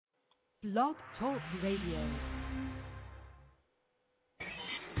Blog Talk Radio.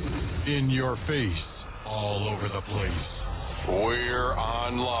 In your face, all over the place. We're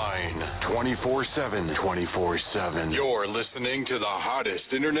online 24/7. 24/7. You're listening to the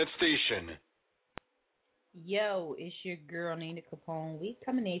hottest internet station. Yo, it's your girl Nina Capone. We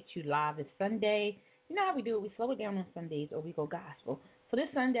coming at you live. It's Sunday. You know how we do it. We slow it down on Sundays or we go gospel. So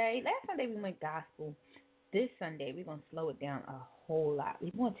this Sunday, last Sunday we went gospel. This Sunday we're going to slow it down a whole lot.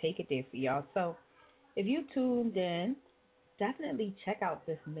 We're going to take it there for y'all. So if you tuned in, definitely check out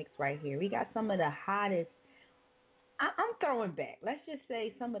this mix right here. We got some of the hottest, I'm throwing back. Let's just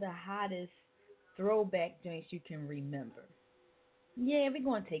say some of the hottest throwback joints you can remember. Yeah, we're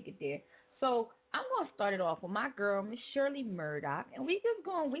going to take it there. So I'm going to start it off with my girl, Miss Shirley Murdock. And we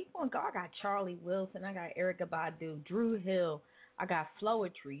going to go. I got Charlie Wilson. I got Erykah Badu, Drew Hill. I got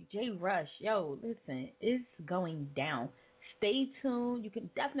Floetry, Jay Rush. Yo, listen, it's going down. Stay tuned. You can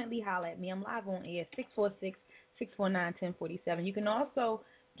definitely holler at me. I'm live on air, 646-649-1047. You can also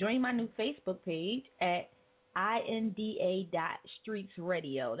join my new Facebook page at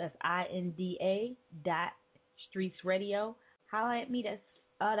inda.streetsradio. That's inda.streetsradio. Holler at me.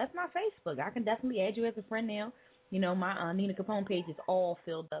 That's my Facebook. I can definitely add you as a friend now. You know, my Nina Capone page is all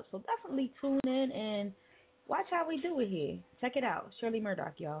filled up. So definitely tune in and watch how we do it here. Check it out. Shirley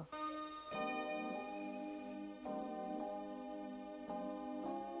Murdock, y'all.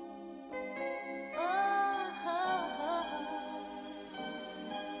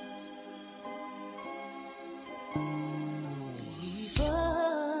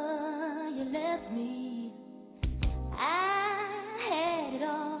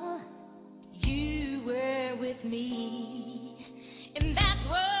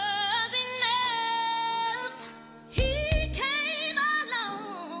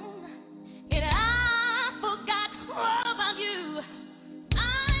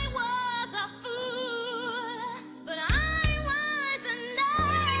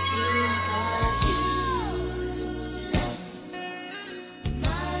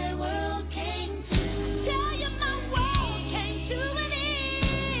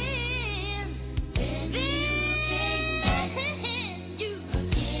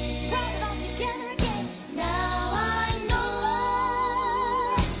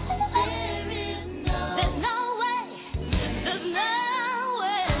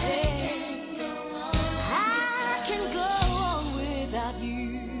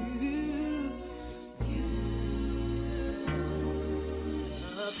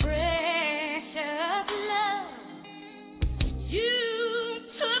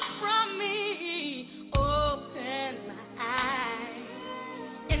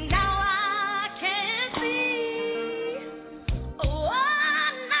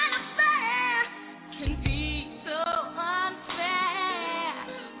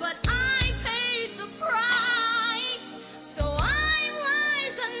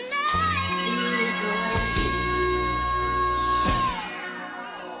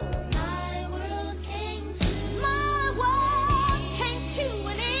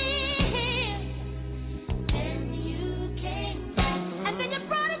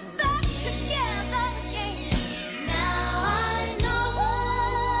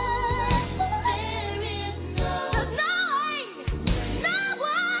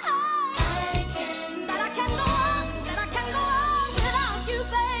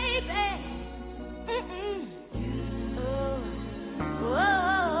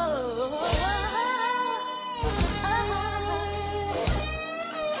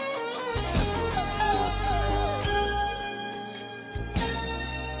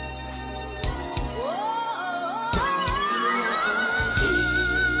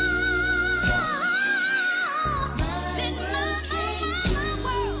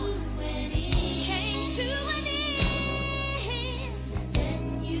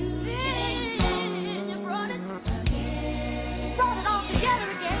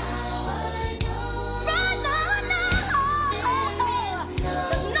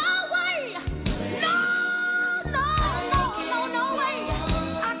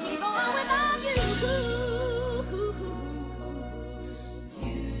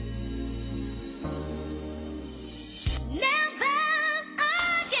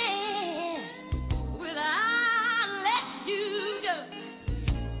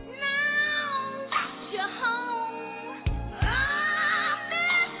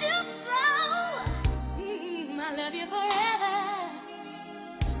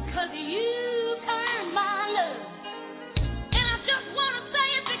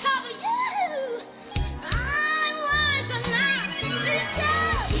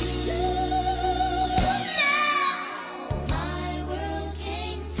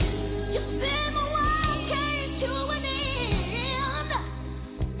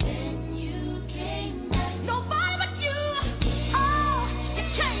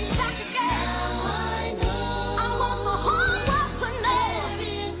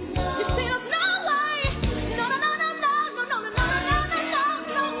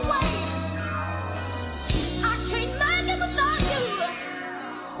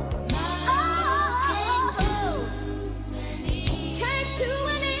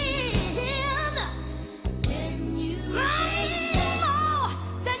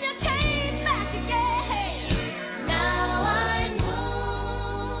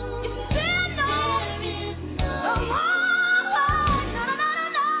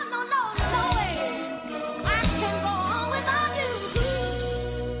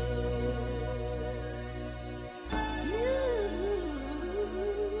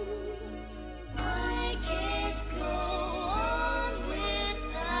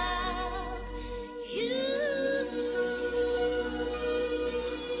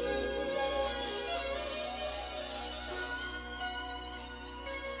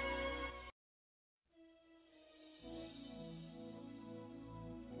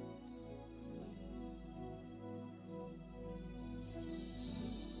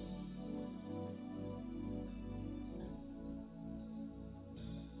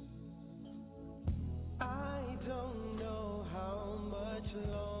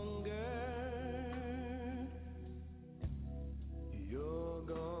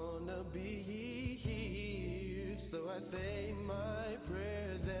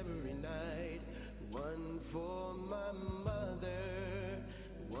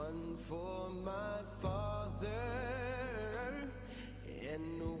 for my father,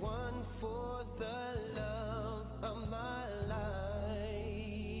 and one for the love of my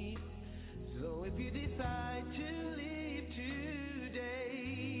life. So if you decide to leave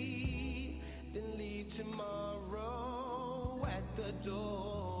today, then leave tomorrow at the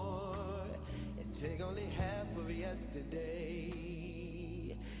door, and take only half of yesterday,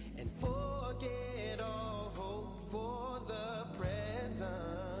 and forget all hope for the present,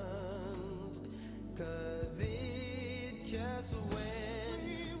 'cause it just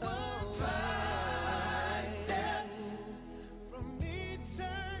went away. From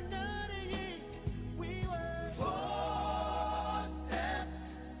eternity, we were four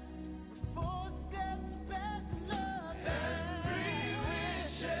steps past love and three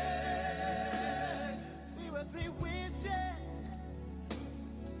wishes. We were three wishes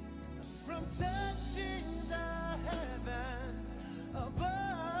from touching the heavens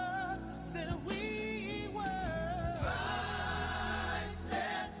above. That we were five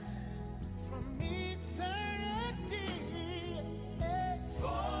steps from eternity.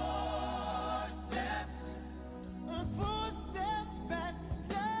 Four steps past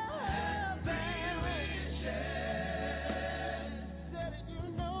love and wishes. Said it, you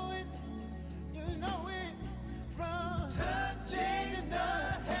know it from touching the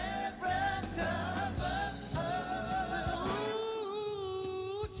heavens above.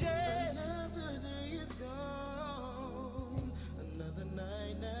 Ooh, yeah. Another day is gone, another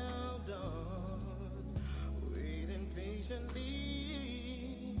night now dawned, waiting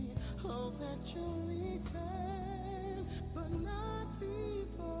patiently, hope that you'll return, but not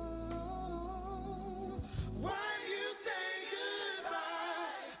before. Why you say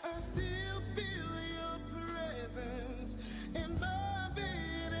goodbye? I still feel your presence in my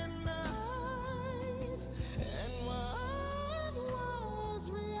bed at night. And what was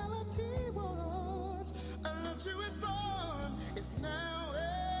reality was, I loved you as born. It's now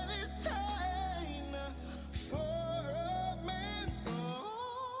and it's time for a man's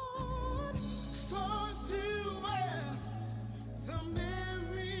heart, forced to wear the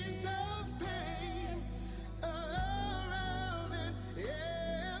memories of pain around an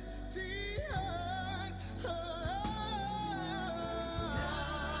empty heart.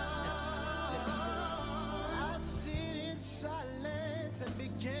 I sit in silence and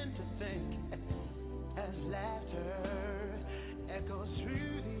begin to think, as laughter echoes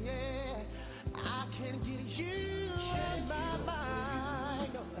through the air. I can get you on my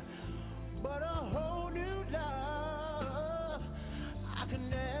mind, but a whole new love I can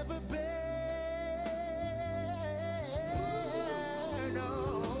never bear. No.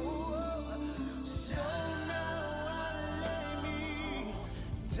 So now I lay me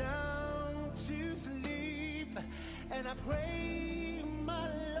down to sleep, and I pray, my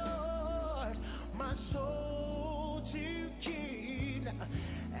Lord, my soul to keep.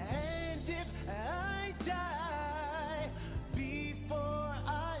 And if I die before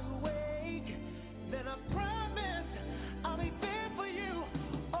I wake, then I promise I'll be there for you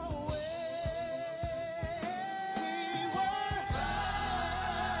always. We were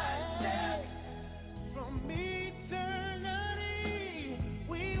five steps from eternity.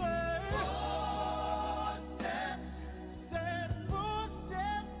 We were four steps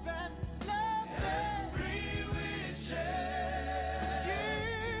past love and three wishes. You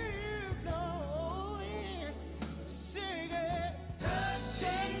know it. Sing it.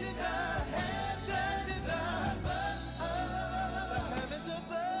 Touching the heavens above.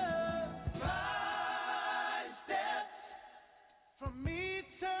 Five steps from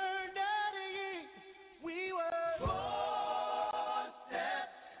eternity. We were four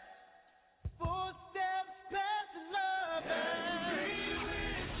steps past love and three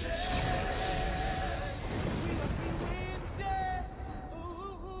wishes. We were three wishes.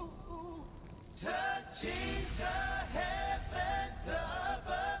 Ooh, touching the heavens above.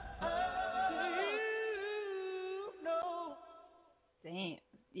 You know. Damn.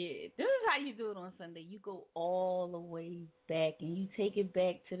 Yeah, this is how you do it on Sunday. You go all the way back and you take it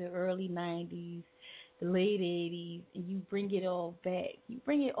back to the early 90s, the late 80s, and you bring it all back. You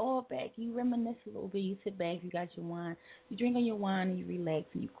bring it all back. You reminisce a little bit. You sit back, you got your wine. You drink on your wine and you relax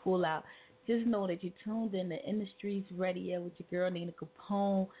and you cool out. Just know that you tuned in to In the Streets Radio with your girl Nina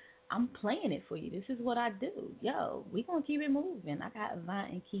Capone. I'm playing it for you. This is what I do. Yo, we going to keep it moving. I got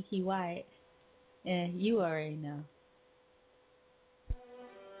Avant and Kiki Wyatt. And you already know.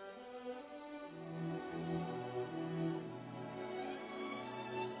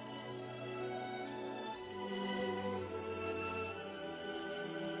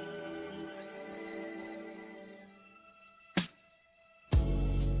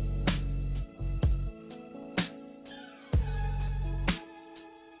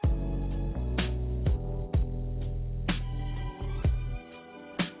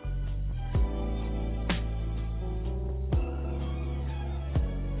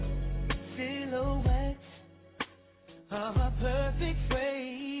 of a perfect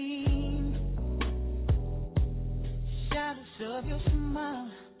frame. Shadows of your smile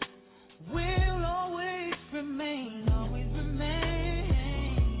will always remain, always remain.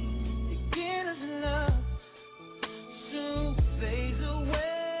 Beginner's love soon fades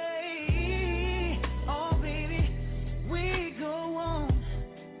away. Oh, baby, we go on.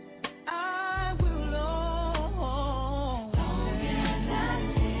 I will long as I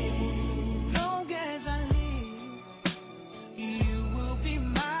live, long as I live. You will be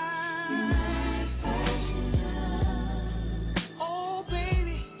my first love. Oh,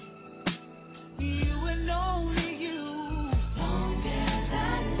 baby, you and only you. Long as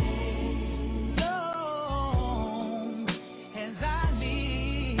I live, long as I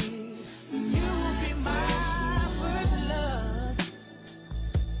live, you will be my first love,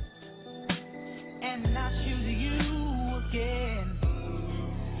 and I choose you again.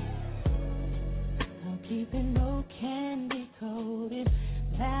 I'm keeping no candy coated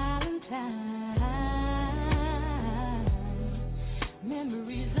Valentine.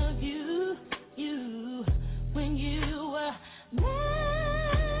 Memories of you, when you were mine.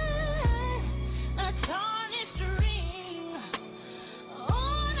 A tarnished ring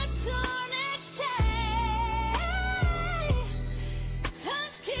on a tarnished chain.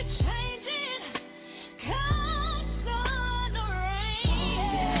 Times keep changing, come sun or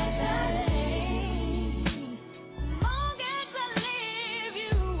rain. Long as I live,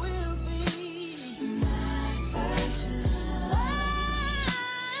 you will be my first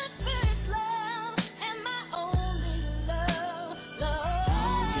love, and my only love.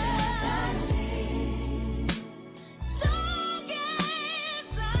 Long as I live, long as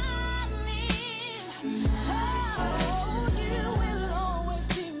I live, oh, you will always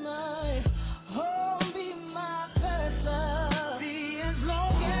be mine. Oh, be my first love. Be as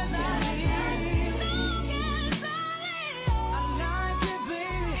long as I live, long as I live. I like it,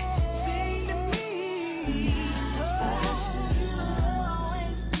 baby. Sing to me. Oh, you will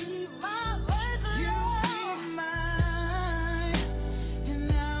always be my first love. You be mine,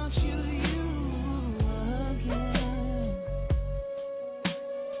 and I'll choose you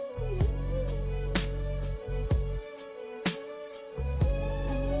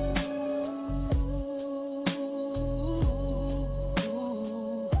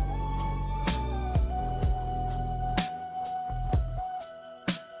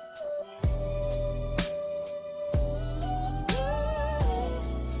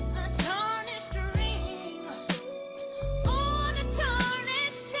a tarnished ring on a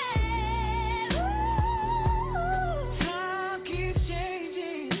tarnished chain. Time keeps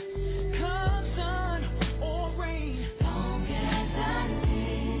changing, come sun or rain. Long as I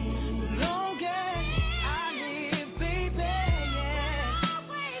live, long as I live, baby, yeah.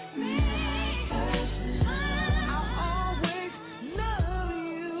 Always me, I'll always love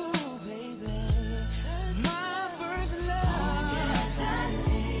you, baby. My first love. Long as I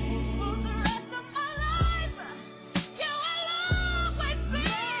live, for the rest of my life, you will always be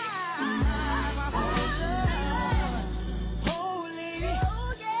my first love. Holy, yeah,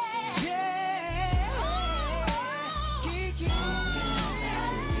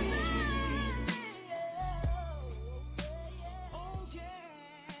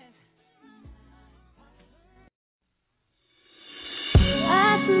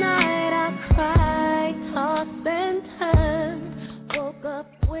 Last night I cried, tossed and turned. Woke up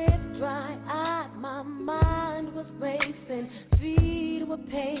with dry eyes, my mind was racing, feet were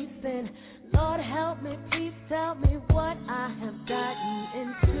pacing. Lord help me, please tell me what I have gotten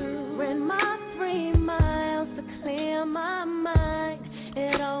into. Ran my 3 miles to clear my mind.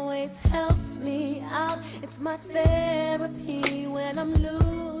 It always helps me out. It's my therapy when I'm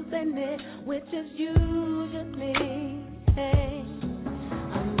losing it, which is usually. Hey,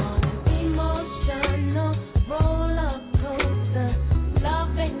 I'm on an emotional roller coaster.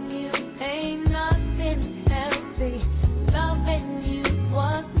 Loving you ain't nothing healthy. Loving you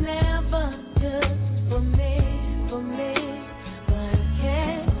was never good for me. But I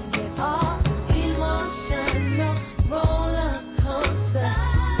can't get off emotional roller coaster.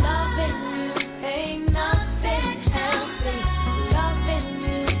 Loving you ain't nothing healthy. Loving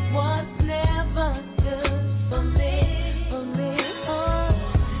you was never good for me. Oh,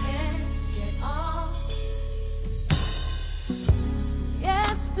 I can't get off.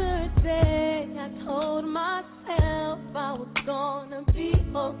 Yesterday I told myself I was gonna be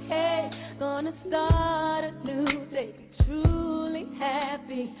okay, gonna start a new day, be truly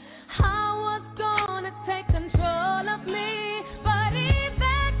happy. I was gonna take control of me, but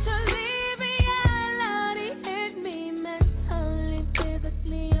eventually reality hit me mentally,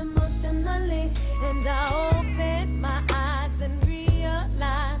 physically, emotionally, and I opened my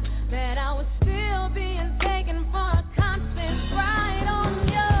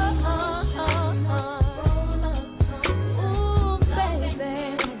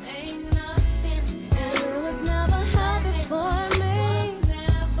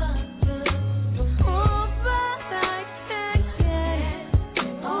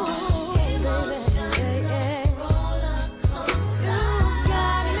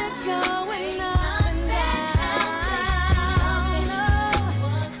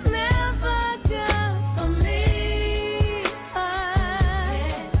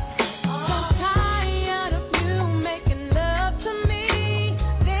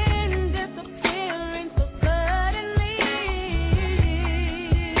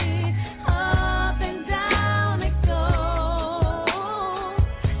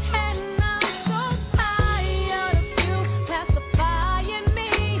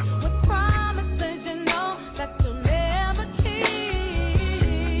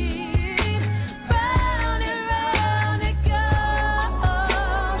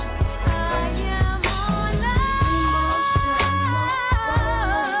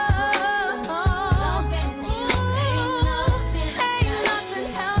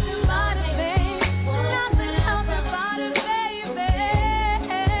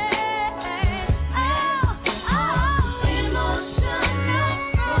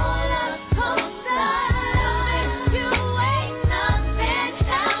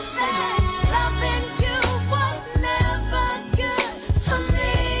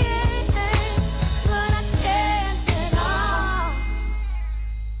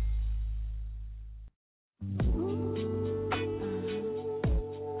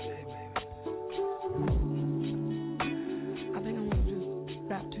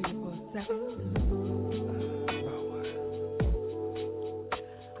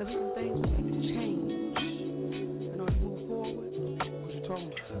Because there's some things we need to change in order to move forward. What you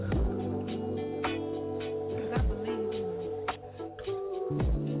talking about? Because I believe in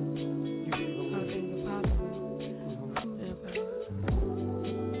how things are possible.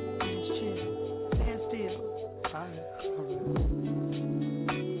 Just chill. Stand still. All right.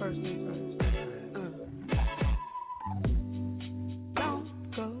 First thing first. Don't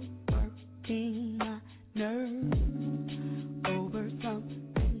go working my nerves over something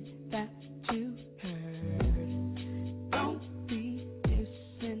that you heard. Don't be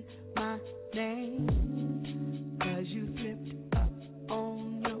dissing my name, 'cause you slipped up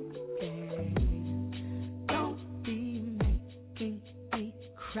on your game. Don't be making me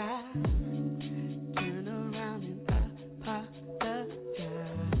cry. Turn around and apologize.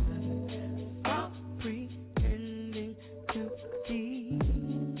 Stop pretending to be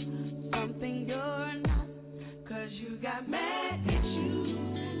something you're not, 'cause you got mad issues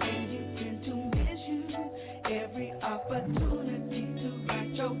and you tend to misuse every opportunity to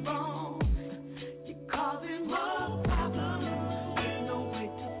right your wrong. You're causing more problems with no way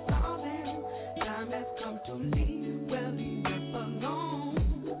to solve them. Time has come to leave, well, leave us alone.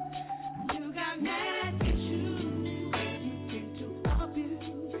 You got mad issues and you tend to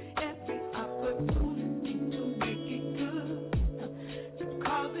abuse every opportunity to make it good. You're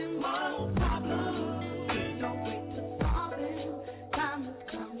causing more problems with no way to solve them. Time is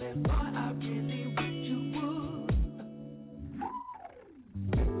coming, boy, I really wish you would.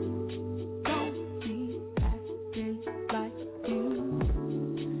 Don't be acting like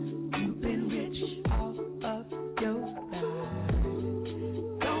you've been rich all of your life.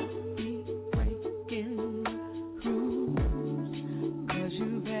 Don't be breaking rules, 'cause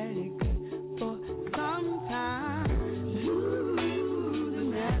you've had it good for some time. Lose the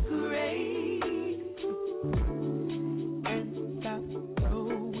masquerade and stop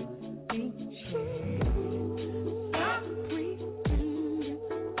throwing shade. Stop pretending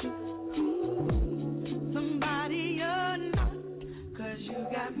to fool somebody you're not, 'cause you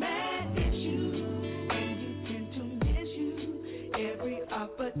got mad issues and you tend to misuse every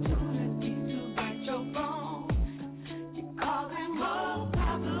opportunity to right your wrong. You're causing more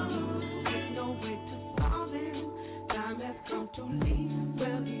problems with no way to solve them. Time has come to leave,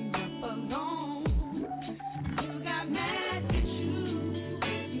 well, enough alone. You got mad issues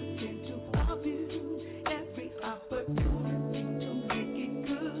and you tend to abuse every opportunity to make it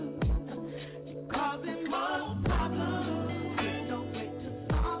good. You're causing more problems with no way to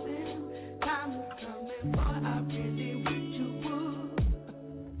solve them. Time is coming, boy, I really wish you would.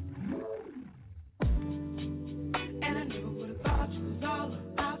 And I never would have thought you was all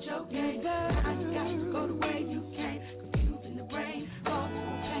about your game. Now you got to go the way you came, confusing the brain, lost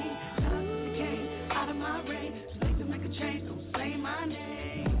in pain, nothing came out of my range. Too late to make a change, don't say my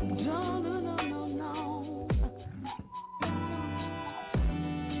name. No, no, no, no, no.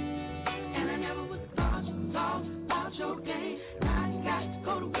 And I never would have thought you was all about your game. Now you got to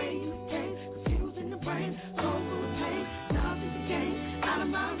go the way you came, confusing the brain, lost in pain, nothing came out of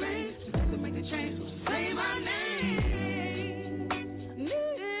my range. Too late to make a change, don't say my name. Never.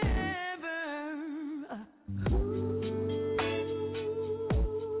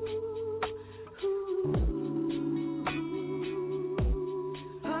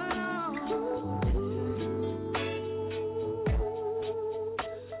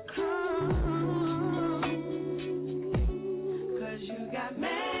 Cause you got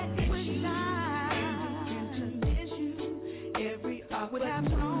mad issues and to miss you every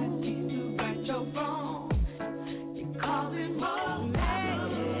opportunity to right your wrong. You're causing more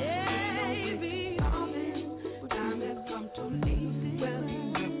baby. Time has come to leave, well,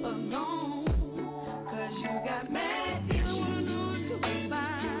 enough alone. 'Cause you got mad issues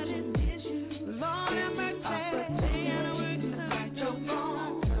and miss you. Lord have mercy, opportunity to right your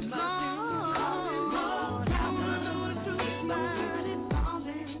wrong. Causing more problems with nobody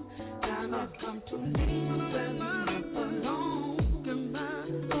solving. Time has come to leave, well, enough alone. You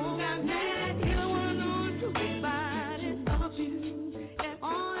got mad issues.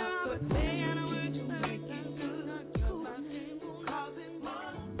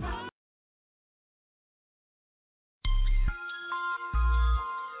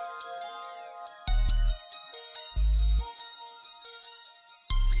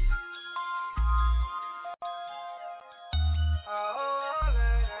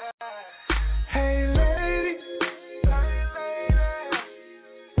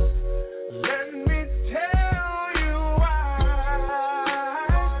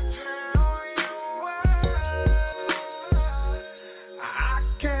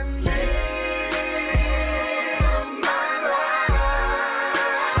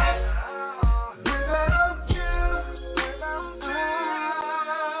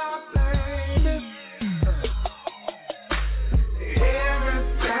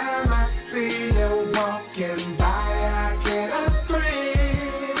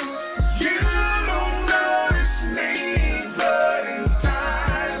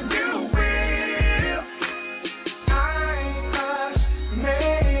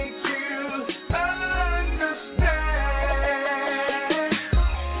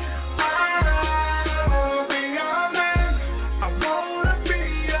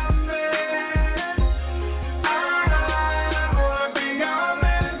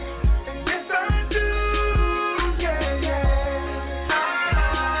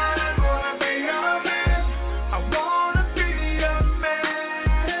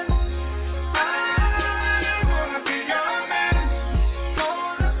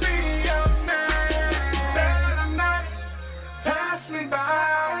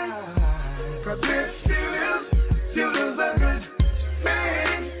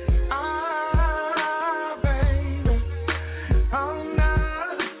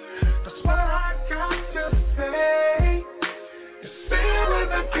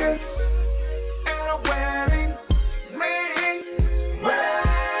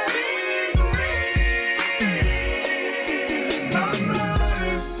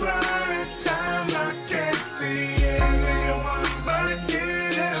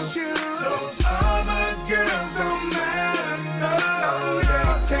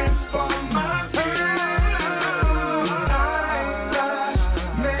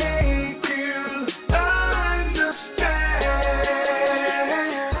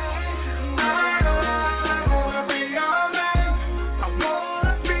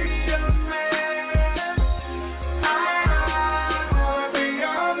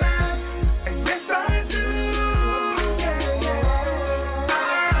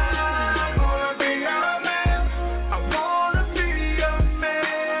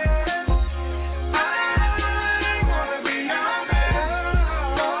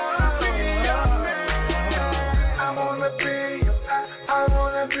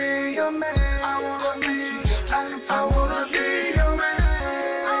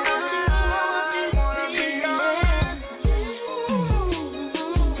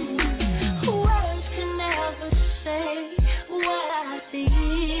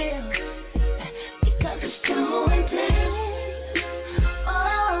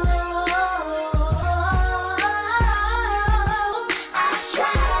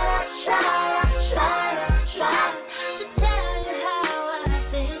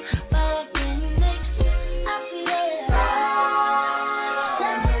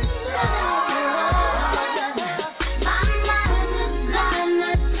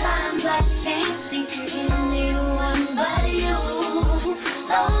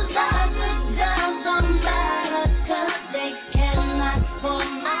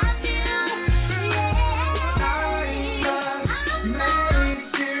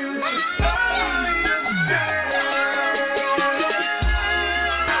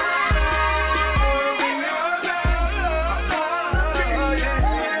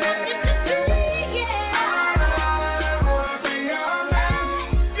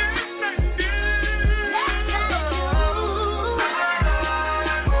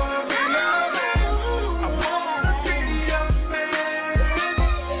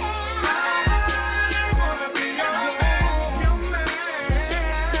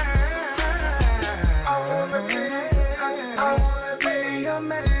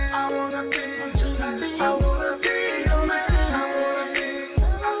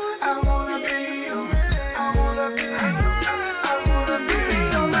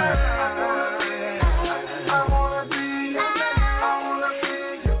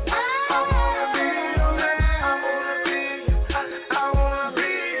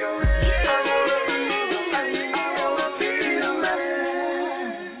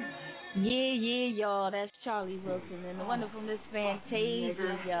 Charlie Wilson and the wonderful Miss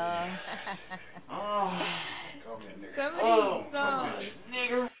Fantasia, y'all. Some of these songs,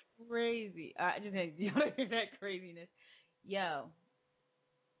 crazy. I just had that craziness. Yo,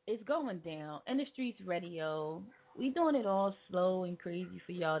 it's going down. In the Streets Radio. We doing it all slow and crazy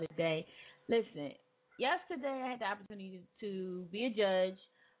for y'all today. Listen, yesterday I had the opportunity to be a judge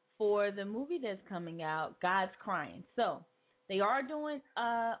for the movie that's coming out, God's Crying. So they are doing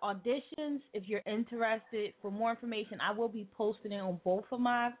auditions. If you're interested, for more information, I will be posting it on both of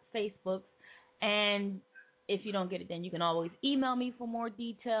my Facebooks. And if you don't get it, then you can always email me for more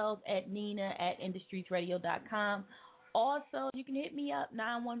details at nina@industreetsradio.com. Also, you can hit me up,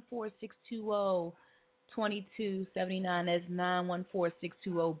 914-620-2279. That's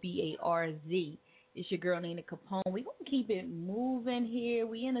 914-620-BARZ. It's your girl, Nina Capone. We're going to keep it moving here.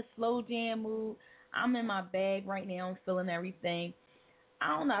 We in a slow jam mood. I'm in my bag right now. I'm feeling everything.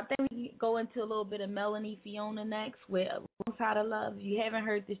 I don't know. I think we can go into a little bit of Melanie Fiona next with Knows How to Love. If you haven't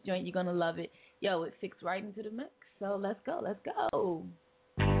heard this joint, you're going to love it. Yo, it fits right into the mix. So let's go. Let's go.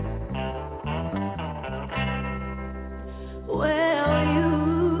 Well, you,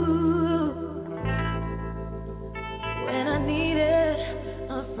 when I needed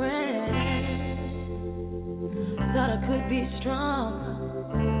a friend, thought I could be strong.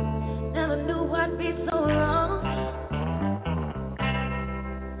 Never knew I'd be so wrong.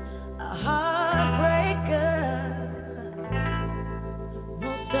 A heartbreaker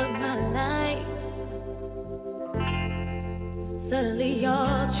most of my life. Suddenly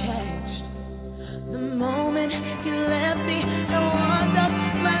all changed the moment you left me. I walked up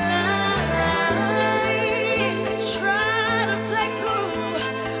my life. I tried to play cool,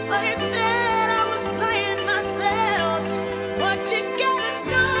 but instead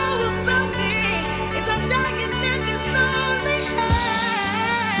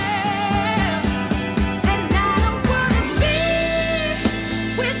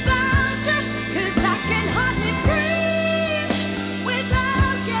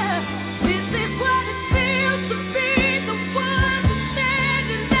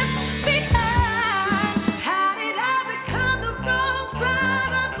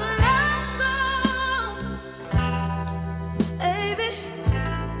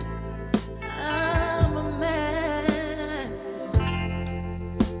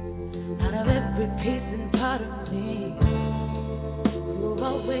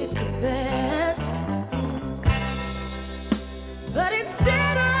always the best. But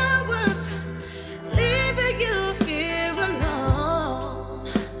instead I was leaving you here alone.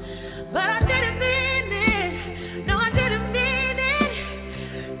 But I didn't mean it. No, I didn't mean it.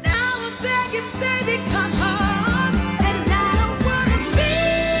 Now I'm begging, baby, come home. And I don't wanna be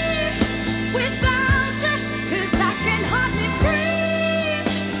without you, 'cause I can hardly breathe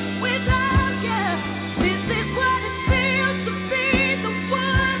without you. This is what it feels to be the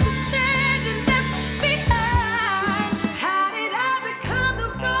one who stands and left behind. How did I become the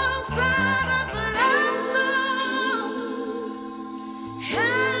wrong side of the love song?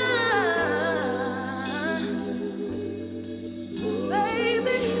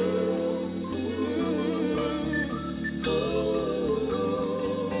 Baby,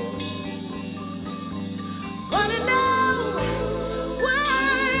 wanna know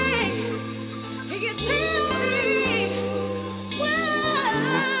why? Can you tell me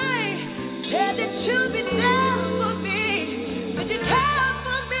why? Said that you'd be down for me, but you care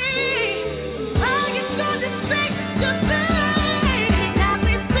for me. Are you gonna take your thing? I've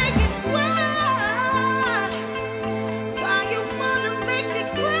been thinking why you wanna make me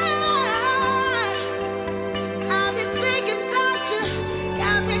cry? I've been thinking about you,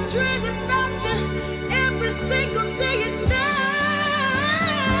 I've been dreaming about you every single day and night.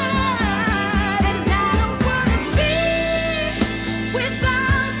 And I don't wanna be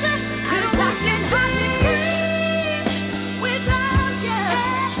without you, 'cause I can hardly breathe without you.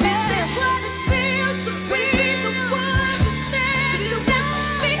 This is what it feels to be the one who stands and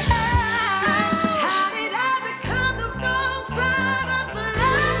left behind. How did I become the wrong side of the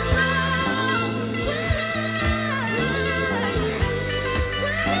love song?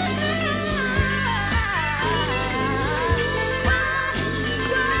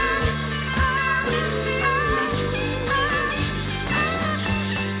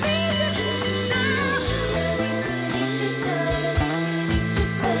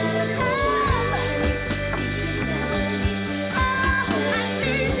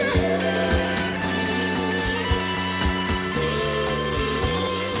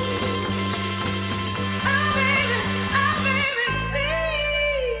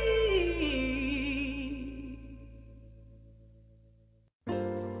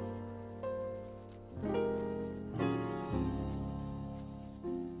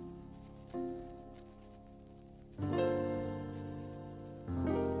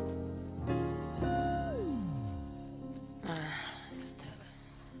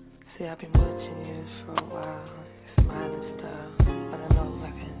 See, I've been watching you for a while, smiling stuff, but I know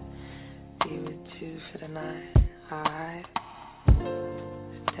I can be with you for the night, alright?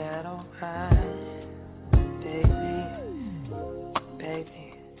 Is that alright, baby, baby?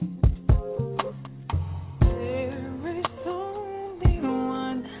 There is only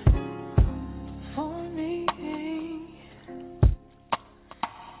one for me.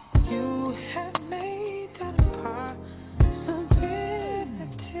 You have made that a possibility.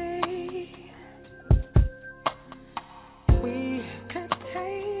 We could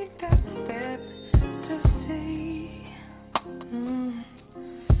take that step to see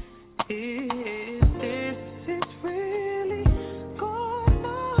if this is really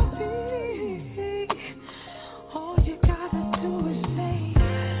gonna be. All you gotta do is say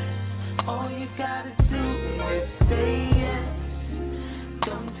yes. All you gotta do is say yes.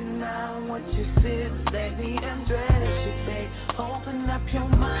 Don't deny what you feel. Let me undress you, babe. Open up your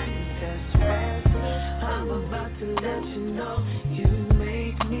mind and just rest. I'm about to let you know you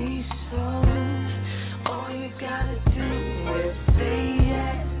make me so. All you gotta do is say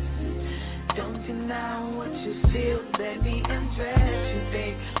yes. Don't deny what you feel. Let me undress you,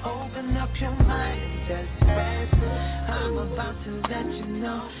 babe. Open up your mind and just rest. I'm about to let you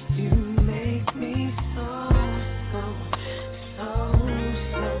know you make me so, so, so,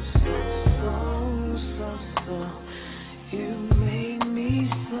 so, so, so, so, so. You made me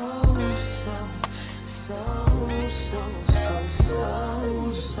so, so, so, so, so, so,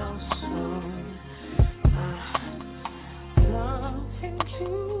 so, so. Loving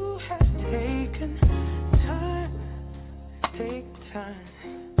you has taken time,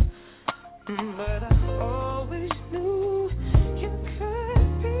 but I always knew you could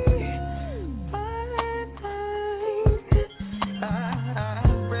be mine. I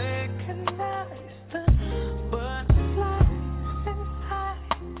recognize the butterflies inside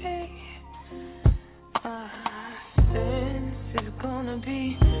me. My sense is gonna be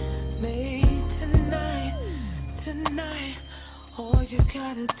made tonight. All you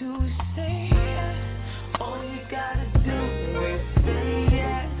gotta do is say yes. All you gotta do is say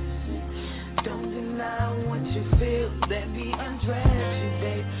yes. Don't deny what you feel. feel, let me undress you,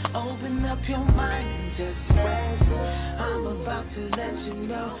 babe. Open up your mind and just rest. I'm about to let you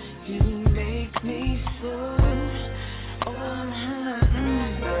know you make me so.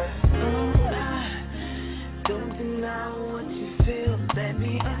 Don't deny what you feel, let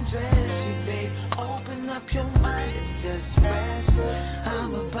me undress you, babe. Open up your mind and just rest.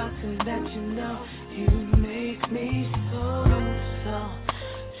 I'm about to let you know you make me so.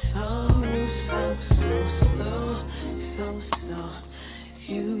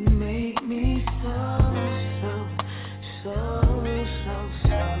 You make me so.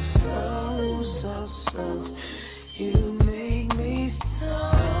 You make me so.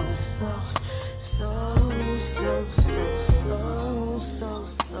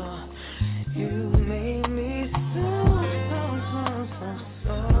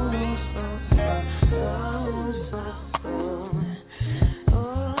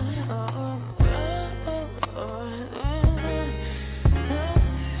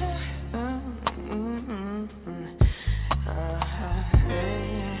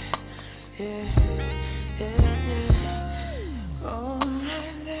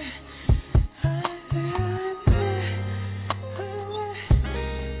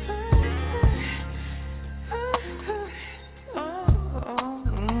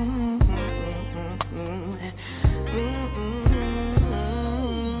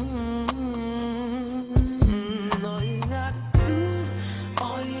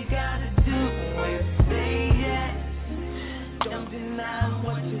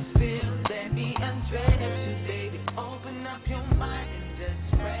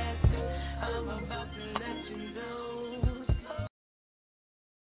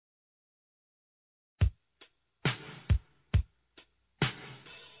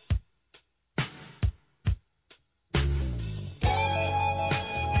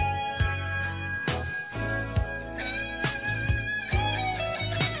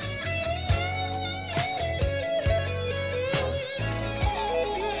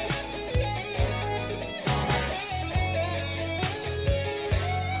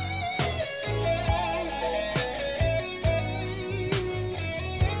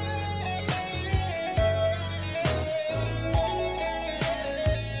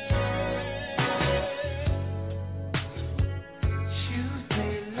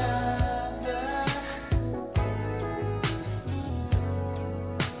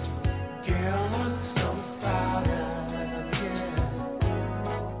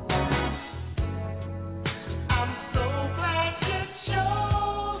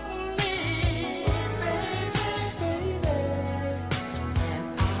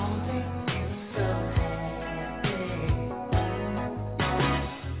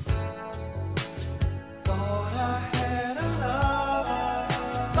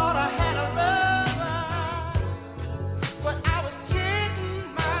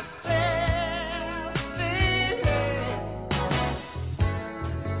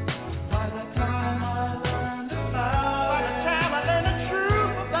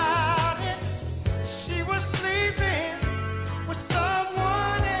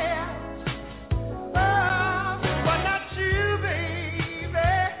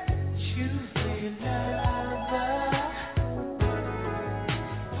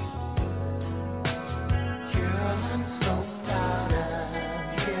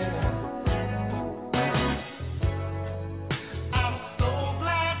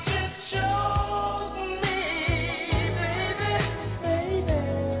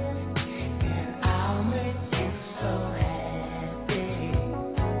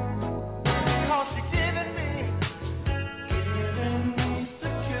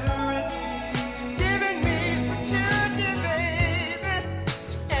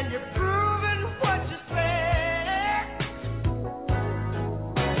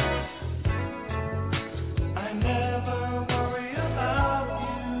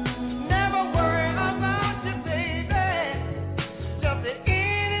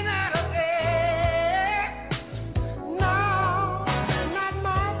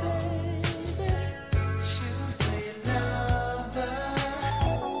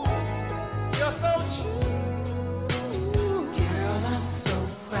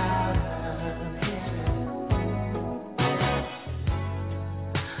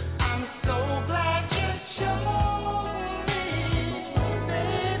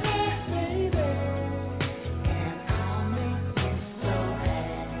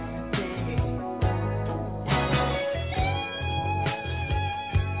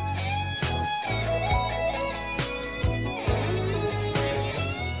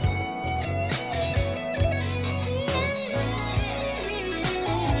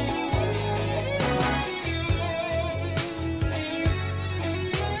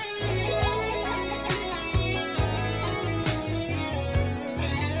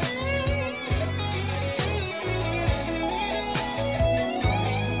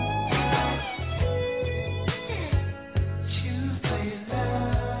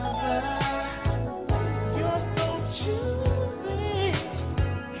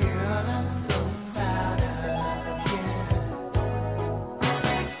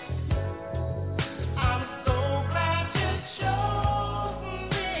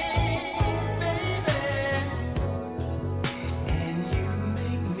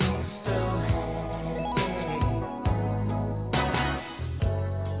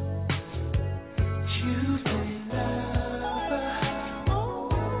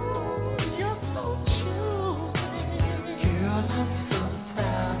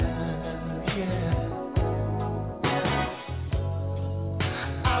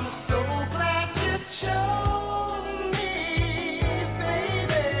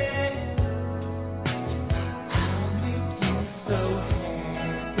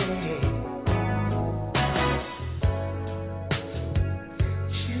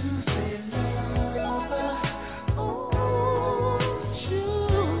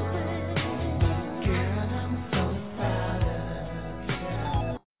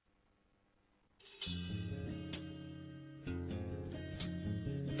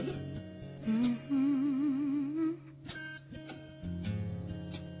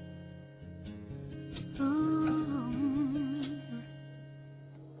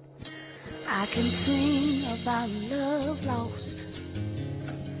 can sing about love lost,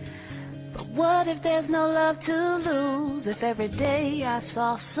 but what if there's no love to lose? If every day I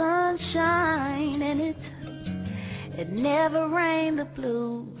saw sunshine and it never rained the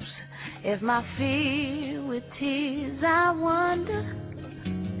blues. If my fear with tears, I wonder,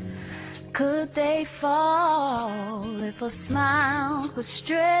 could they fall? If a smile could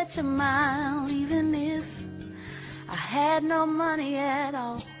stretch a mile, even if I had no money at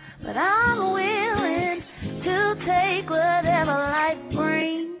all. But I'm willing to take whatever life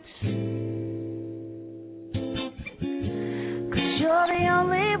brings, 'cause you're the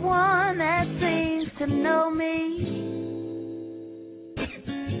only one that seems to know me.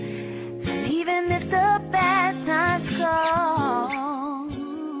 And even if the bad times come,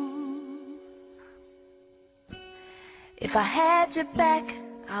 if I had your back,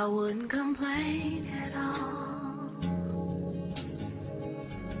 I wouldn't complain at all.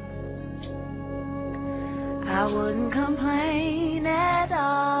 I wouldn't complain at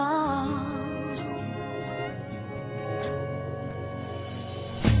all.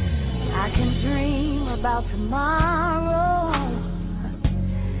 I can dream about tomorrow,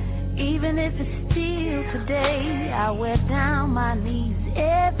 even if it's still today. I wear down my knees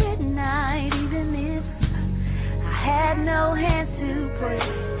every night, even if I had no hand to pray.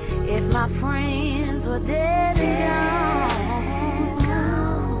 If my friends were dead and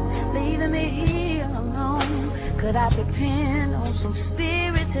gone, leaving me here alone, could I depend on some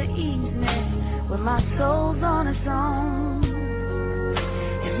spirit to ease me when my soul's on its own?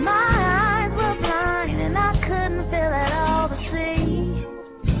 If my eyes were blind and I couldn't feel at all to see,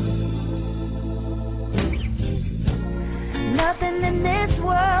 nothing in this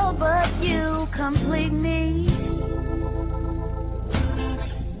world but you complete me.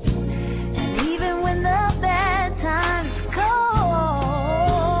 And even when the bad times come,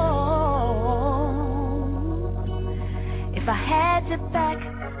 if I had your back,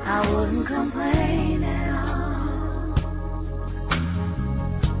 I wouldn't complain at all.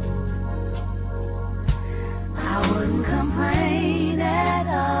 I wouldn't complain at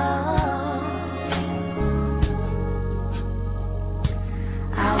all.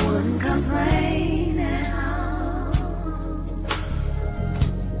 I wouldn't complain at all.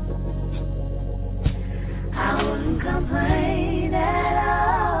 I wouldn't complain at all.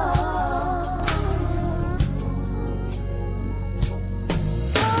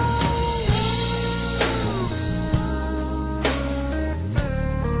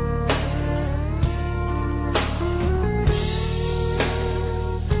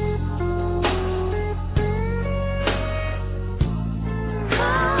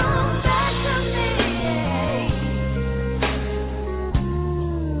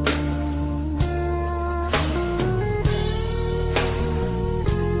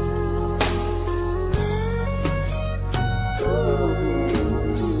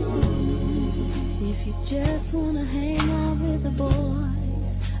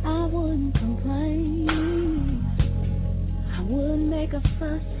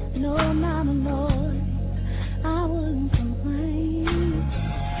 No amount of noise, I wouldn't complain.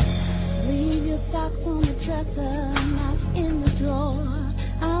 Leave your socks on the dresser, not in the drawer,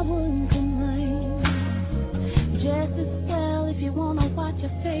 I wouldn't complain. Just as well if you wanna watch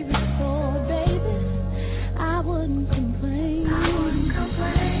your favorite sport, baby, I wouldn't complain. I wouldn't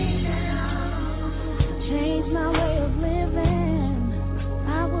complain at all. Change my way of living,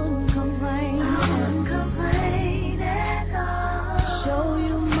 I wouldn't complain. I wouldn't complain at all. Show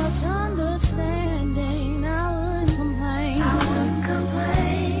you much understanding, I wouldn't complain. I wouldn't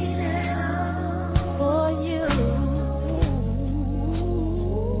complain at all. For you.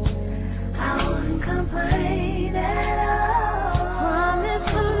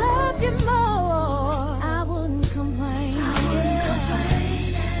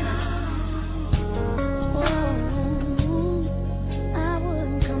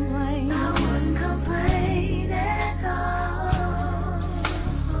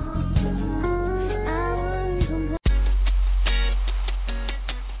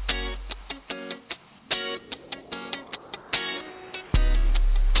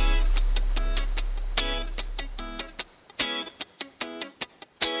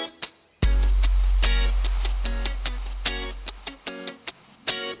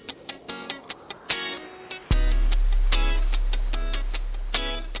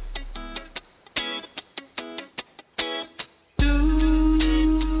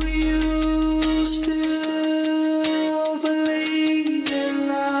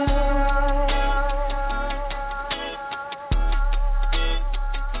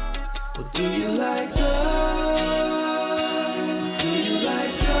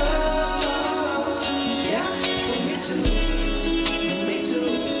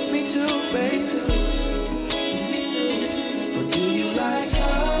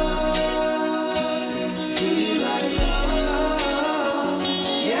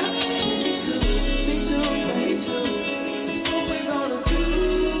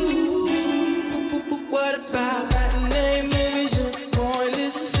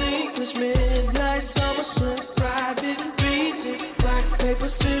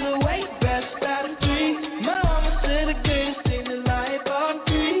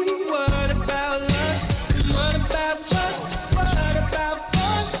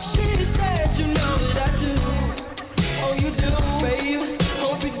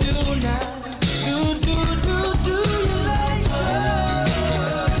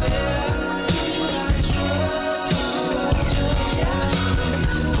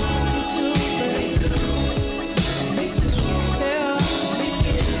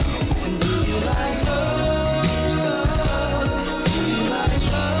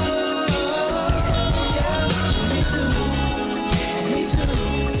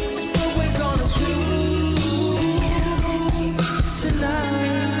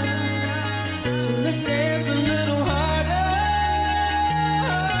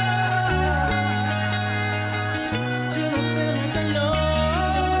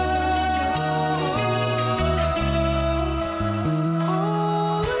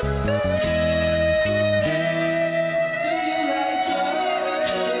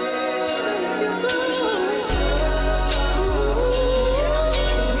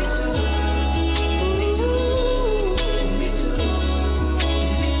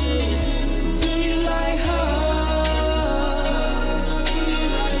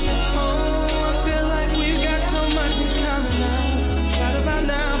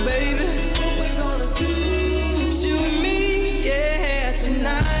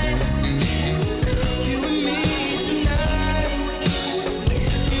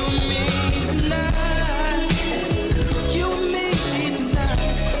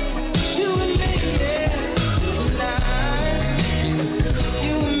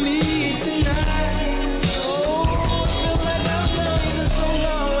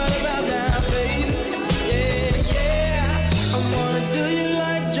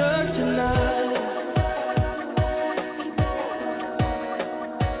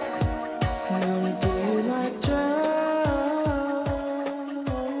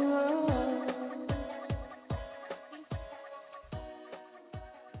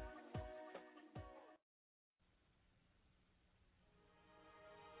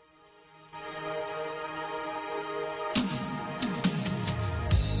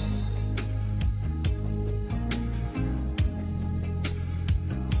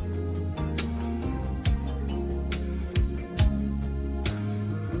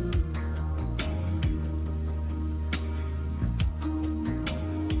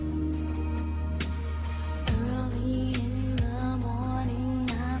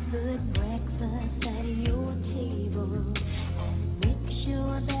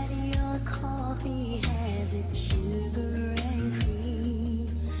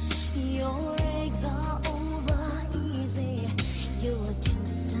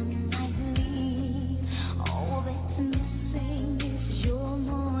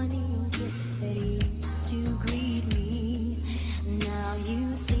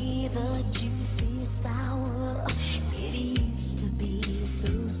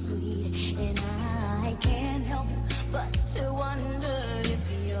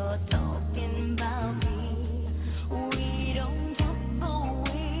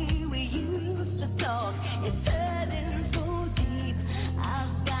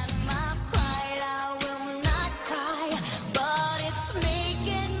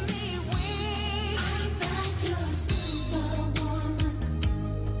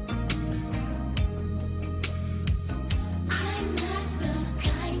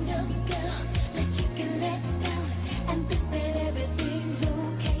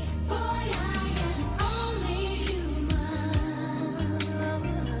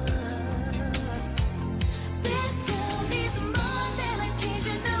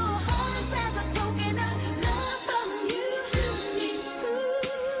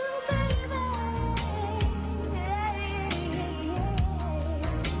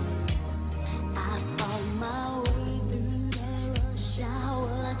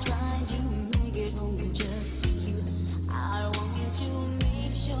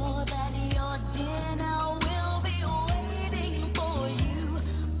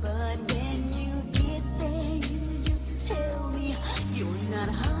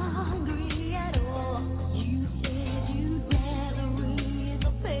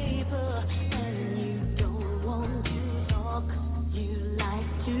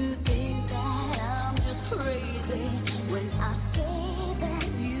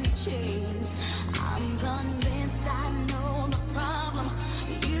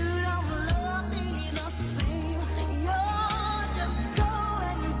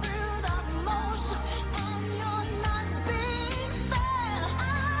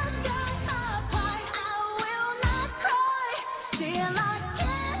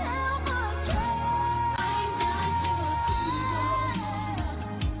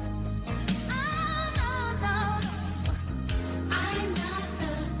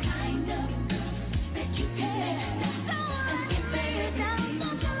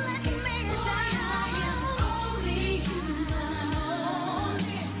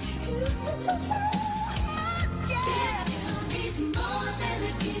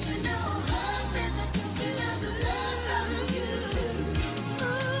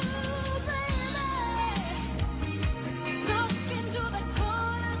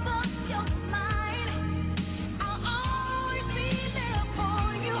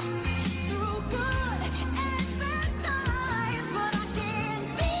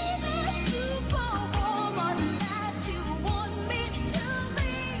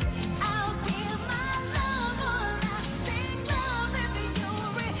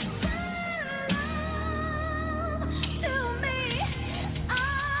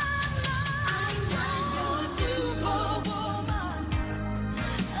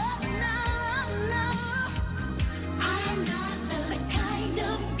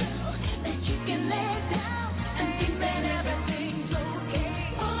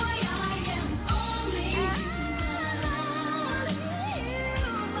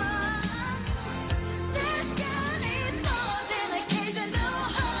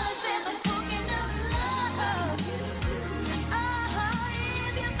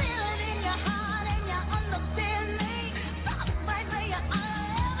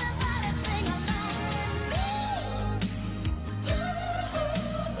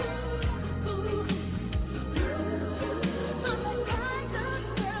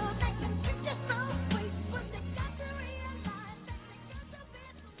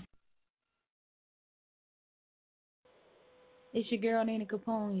 It's your girl Nina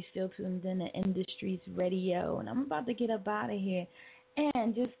Capone. You're still tuned in to Industries Radio, and I'm about to get up out of here.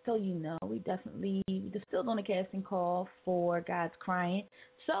 And just so you know, we still doing a casting call for God's Crying.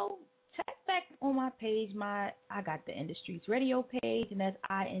 So check back on my page. I got the Industries Radio page, and that's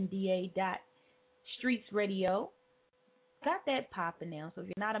INDA.Streets Radio. Got that popping now. So if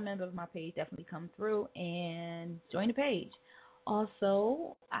you're not a member of my page, definitely come through and join the page.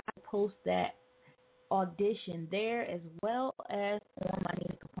 Also, I post that audition there as well as on my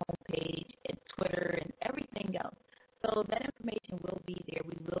Nina Capone page and Twitter and everything else. So that information will be there.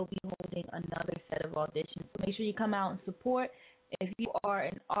 We will be holding another set of auditions. So make sure you come out and support. If you are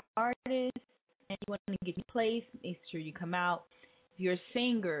an artist and you want to get your place, make sure you come out. If you're a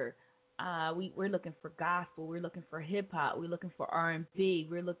singer, we're looking for gospel. We're looking for hip-hop. We're looking for R&B.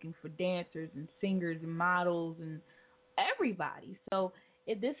 We're looking for dancers and singers and models and everybody. So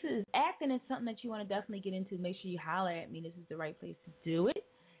if this is acting is something that you want to definitely get into, make sure you holler at me. This is the right place to do it.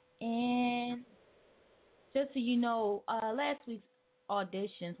 And just so you know, last week's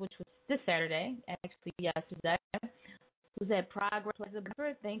auditions, which was this Saturday, actually yesterday, was at Progress.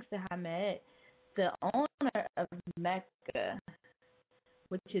 Thanks to Hamed, the owner of Mecca,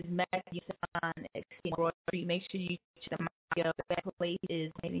 which is Mecca Embroidery. Make sure you check them out. That place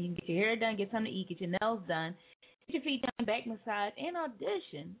is, maybe you can get your hair done, get something to eat, get your nails done, get your feet done, back massage, and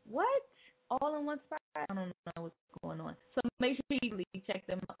audition. What? All in one spot? I don't know what's going on. So make sure you check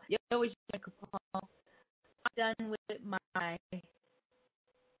them out. You always check I'm done with my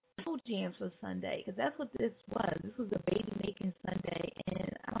food jams for Sunday, because that's what this was. This was a baby making Sunday, and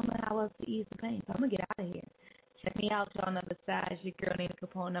I don't know how else to ease the pain. So I'm going to get out of here. Check me out on the other side. It's your girl Nina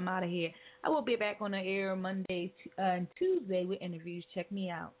Capone. I'm out of here. I will be back on the air Monday and Tuesday with interviews. Check me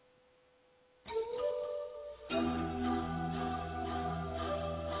out.